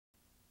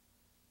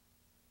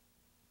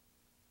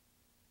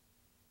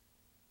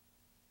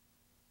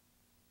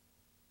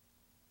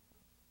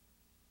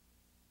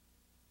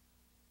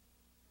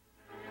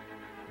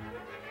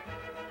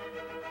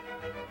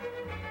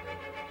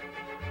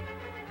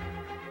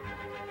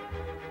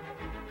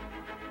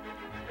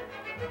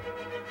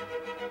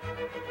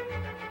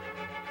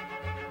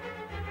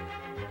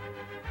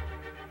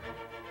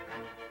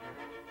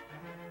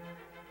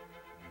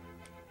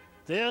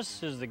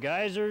This is the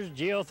Geysers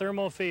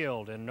Geothermal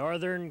Field in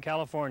Northern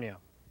California.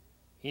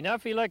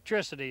 Enough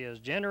electricity is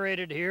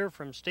generated here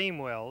from steam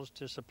wells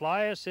to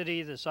supply a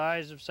city the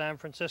size of San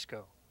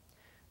Francisco.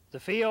 The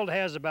field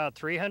has about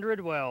 300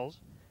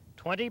 wells,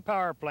 20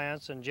 power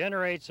plants, and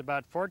generates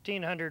about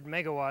 1,400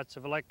 megawatts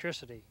of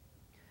electricity.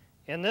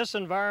 In this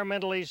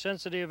environmentally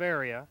sensitive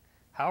area,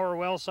 how are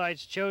well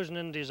sites chosen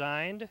and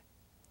designed?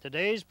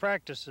 Today's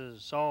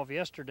practices solve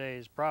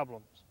yesterday's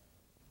problems.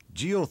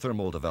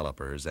 Geothermal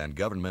developers and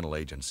governmental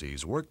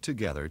agencies work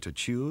together to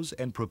choose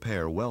and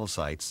prepare well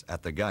sites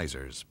at the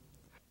geysers.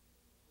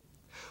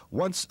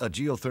 Once a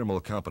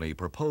geothermal company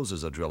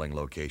proposes a drilling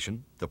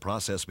location, the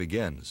process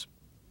begins.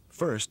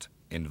 First,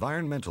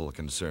 environmental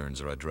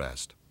concerns are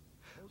addressed.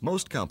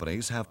 Most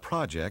companies have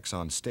projects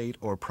on state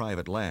or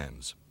private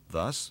lands.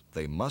 Thus,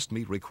 they must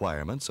meet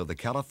requirements of the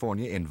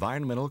California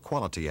Environmental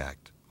Quality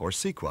Act, or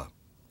CEQA.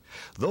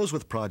 Those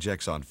with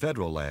projects on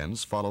federal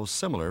lands follow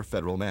similar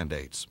federal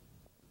mandates.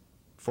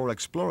 For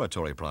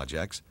exploratory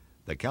projects,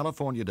 the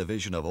California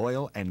Division of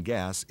Oil and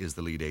Gas is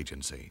the lead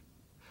agency.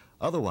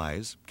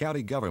 Otherwise,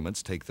 county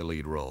governments take the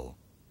lead role.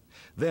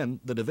 Then,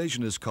 the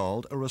division is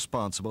called a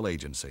responsible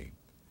agency.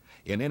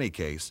 In any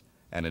case,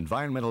 an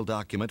environmental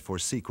document for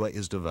CEQA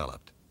is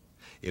developed.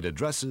 It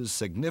addresses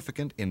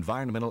significant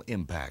environmental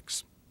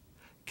impacts.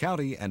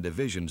 County and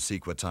division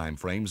CEQA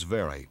timeframes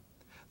vary.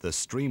 The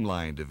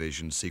streamlined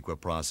division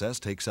CEQA process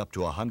takes up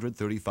to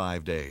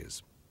 135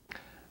 days.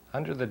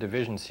 Under the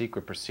division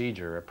CEQA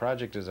procedure, a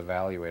project is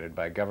evaluated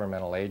by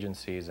governmental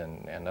agencies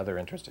and other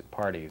interested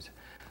parties.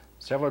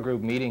 Several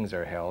group meetings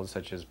are held,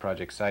 such as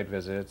project site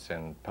visits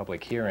and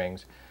public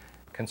hearings.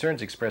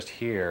 Concerns expressed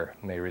here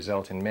may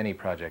result in many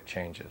project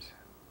changes.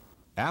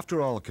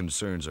 After all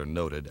concerns are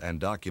noted and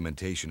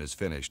documentation is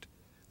finished,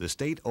 the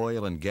state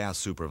oil and gas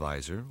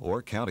supervisor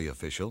or county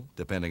official,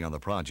 depending on the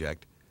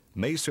project,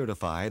 may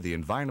certify the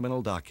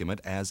environmental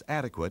document as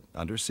adequate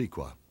under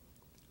CEQA.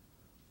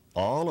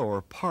 All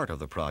or part of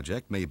the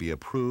project may be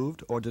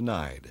approved or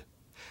denied.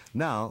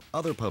 Now,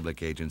 other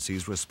public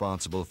agencies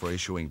responsible for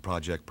issuing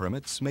project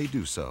permits may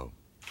do so.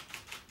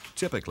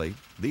 Typically,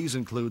 these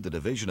include the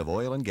Division of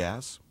Oil and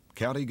Gas,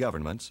 county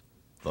governments,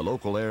 the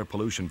local Air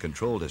Pollution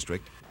Control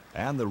District,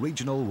 and the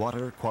Regional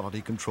Water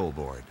Quality Control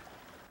Board.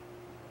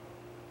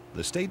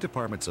 The state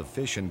departments of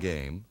Fish and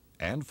Game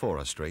and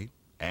Forestry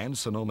and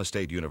Sonoma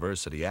State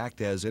University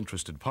act as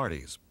interested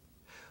parties.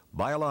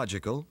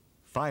 Biological,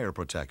 fire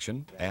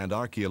protection, and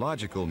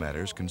archaeological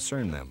matters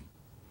concern them.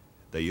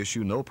 They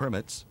issue no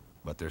permits,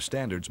 but their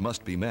standards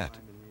must be met.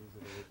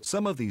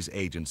 Some of these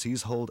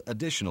agencies hold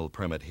additional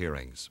permit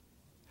hearings.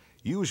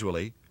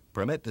 Usually,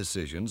 permit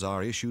decisions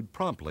are issued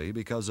promptly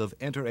because of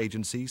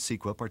interagency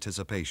CEQA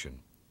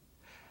participation.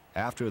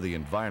 After the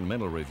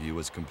environmental review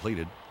is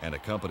completed and a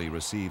company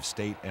receives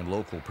state and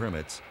local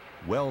permits,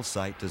 well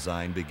site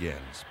design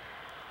begins.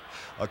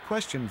 A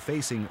question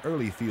facing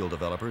early field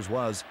developers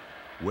was,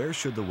 where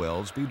should the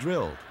wells be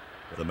drilled?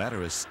 The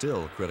matter is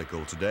still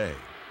critical today.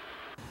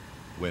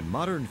 When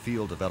modern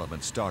field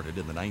development started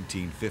in the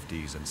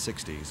 1950s and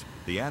 60s,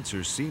 the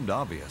answers seemed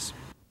obvious.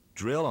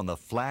 Drill on the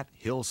flat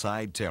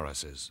hillside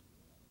terraces.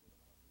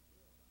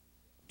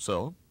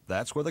 So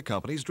that's where the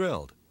companies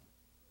drilled.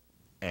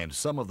 And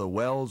some of the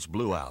wells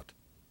blew out.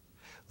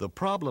 The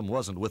problem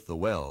wasn't with the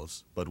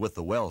wells, but with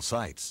the well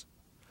sites.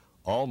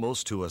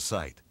 Almost to a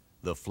site,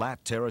 the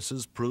flat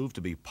terraces proved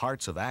to be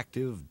parts of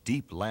active,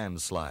 deep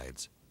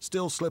landslides,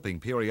 still slipping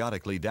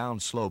periodically down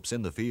slopes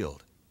in the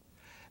field.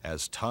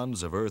 As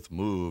tons of earth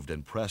moved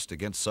and pressed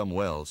against some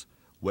wells,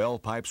 well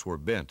pipes were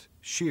bent,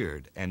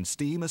 sheared, and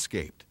steam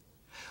escaped.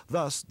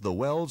 Thus, the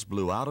wells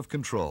blew out of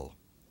control.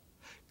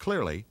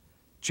 Clearly,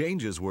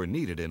 changes were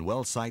needed in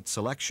well site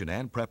selection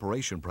and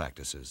preparation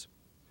practices.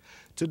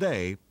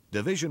 Today,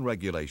 division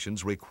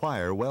regulations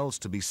require wells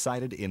to be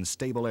sited in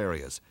stable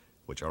areas,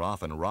 which are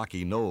often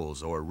rocky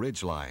knolls or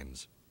ridge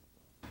lines.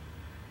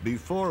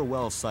 Before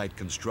well site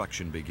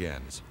construction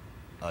begins,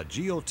 a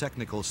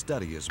geotechnical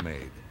study is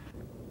made.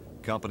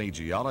 Company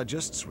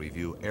geologists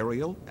review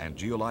aerial and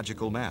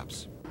geological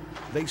maps.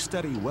 They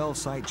study well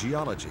site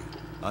geology,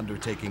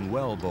 undertaking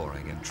well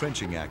boring and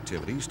trenching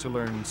activities to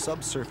learn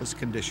subsurface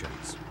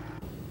conditions.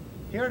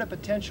 Here at a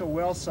potential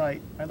well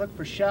site, I look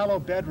for shallow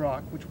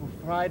bedrock which will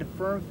provide a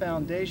firm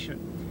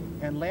foundation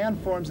and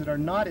landforms that are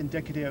not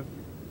indicative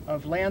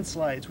of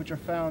landslides which are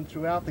found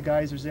throughout the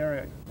geysers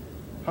area.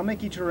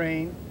 Hummocky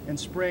terrain and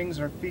springs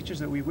are features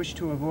that we wish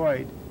to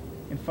avoid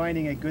in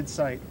finding a good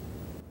site.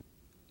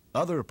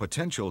 Other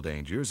potential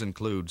dangers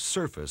include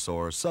surface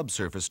or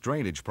subsurface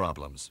drainage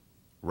problems,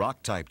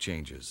 rock type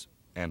changes,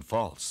 and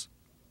faults.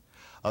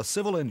 A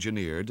civil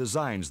engineer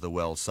designs the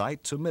well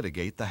site to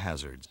mitigate the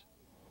hazards.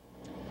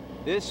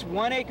 This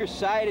 1 acre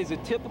site is a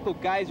typical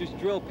geysers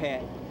drill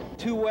pad.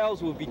 2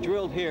 wells will be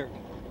drilled here.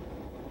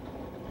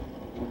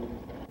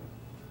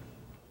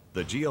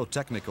 The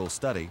geotechnical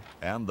study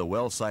and the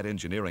well site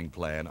engineering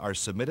plan are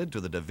submitted to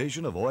the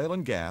Division of Oil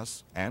and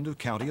Gas and to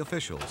county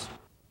officials.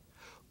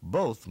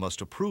 Both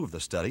must approve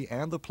the study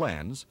and the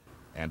plans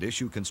and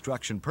issue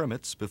construction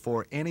permits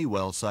before any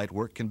well site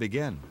work can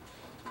begin.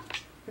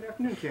 Good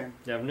afternoon, Ken.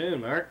 Good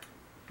afternoon, Mark.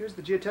 Here's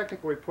the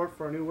geotechnical report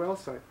for our new well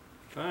site.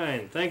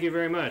 Fine. Thank you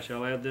very much.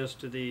 I'll add this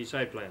to the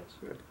site plans.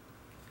 Good.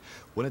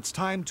 When it's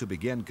time to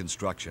begin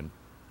construction,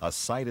 a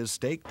site is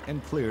staked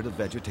and cleared of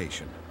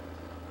vegetation.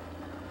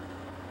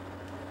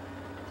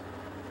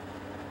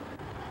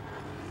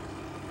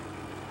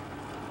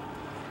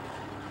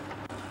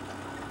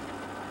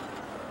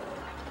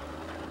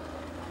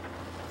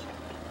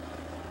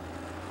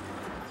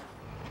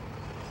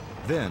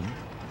 Then,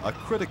 a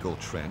critical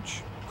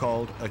trench,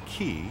 called a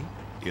key,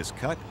 is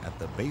cut at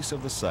the base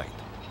of the site.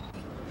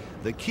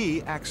 The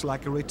key acts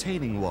like a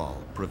retaining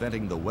wall,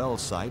 preventing the well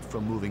site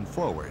from moving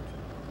forward.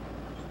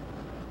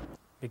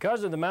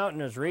 Because of the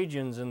mountainous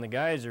regions in the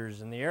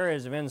geysers and the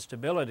areas of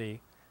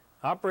instability,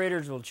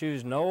 operators will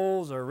choose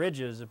knolls or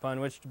ridges upon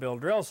which to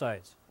build drill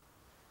sites.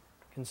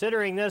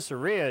 Considering this a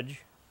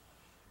ridge,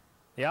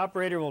 the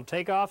operator will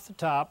take off the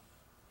top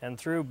and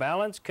through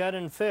balance, cut,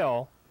 and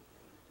fill,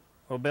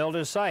 will build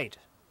his site.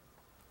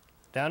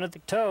 Down at the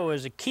toe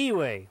is a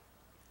keyway,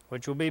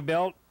 which will be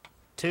built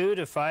 2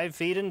 to 5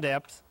 feet in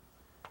depth,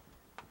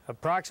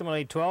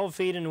 approximately 12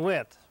 feet in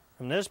width.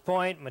 From this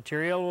point,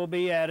 material will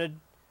be added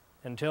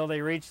until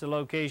they reach the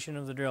location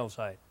of the drill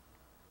site.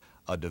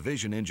 A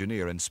division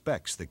engineer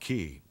inspects the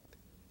key.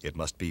 It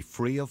must be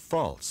free of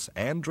faults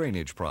and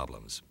drainage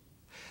problems.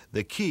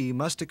 The key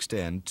must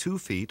extend 2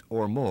 feet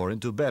or more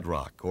into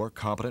bedrock or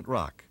competent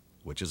rock,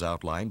 which is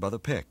outlined by the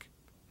pick.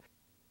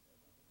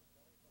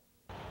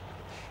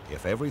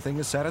 If everything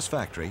is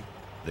satisfactory,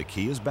 the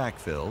key is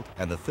backfilled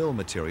and the fill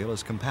material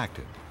is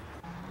compacted.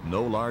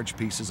 No large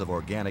pieces of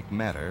organic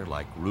matter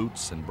like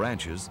roots and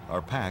branches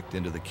are packed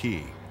into the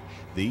key.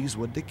 These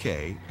would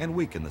decay and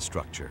weaken the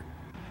structure.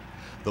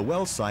 The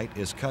well site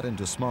is cut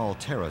into small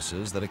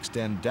terraces that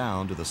extend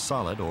down to the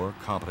solid or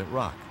competent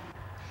rock.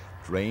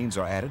 Drains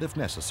are added if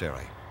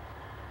necessary.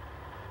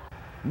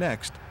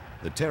 Next,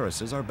 the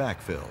terraces are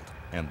backfilled,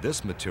 and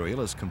this material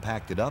is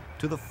compacted up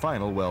to the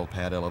final well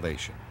pad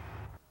elevation.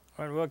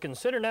 All right, we'll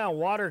consider now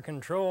water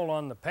control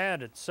on the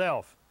pad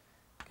itself.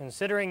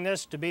 Considering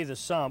this to be the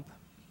sump,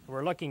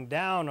 we're looking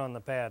down on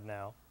the pad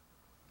now.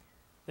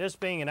 This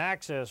being an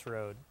access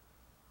road,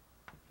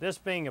 this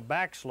being a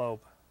back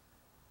slope,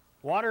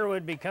 water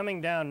would be coming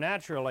down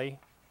naturally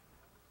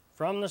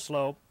from the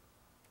slope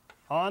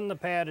on the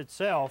pad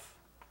itself,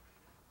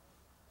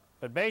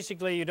 but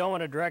basically you don't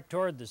want to direct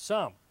toward the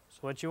sump. So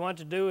what you want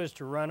to do is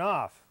to run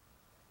off.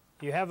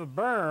 You have a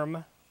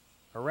berm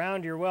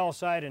around your well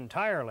site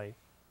entirely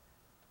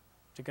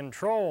to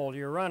control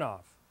your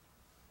runoff.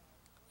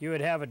 You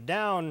would have a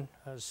down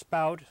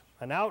spout,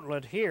 an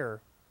outlet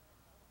here,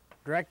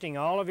 directing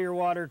all of your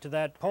water to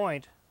that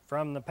point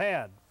from the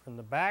pad. From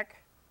the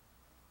back,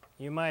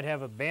 you might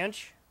have a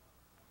bench.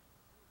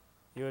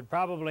 You would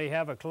probably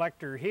have a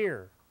collector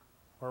here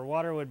where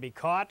water would be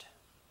caught,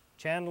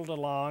 channeled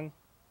along,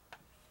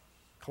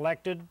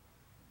 collected,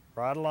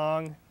 brought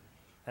along,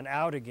 and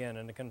out again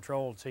in a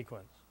controlled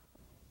sequence.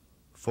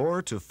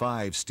 4 to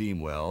 5 steam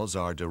wells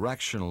are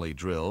directionally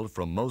drilled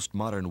from most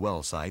modern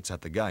well sites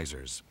at the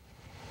geysers.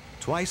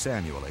 Twice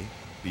annually,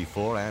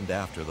 before and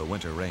after the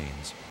winter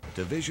rains,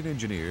 division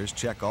engineers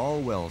check all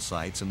well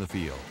sites in the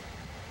field.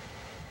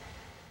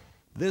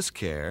 This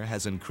care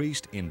has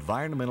increased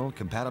environmental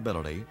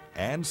compatibility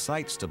and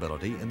site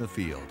stability in the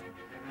field.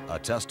 A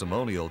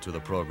testimonial to the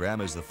program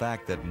is the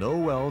fact that no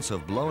wells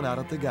have blown out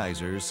at the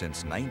geysers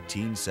since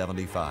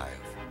 1975.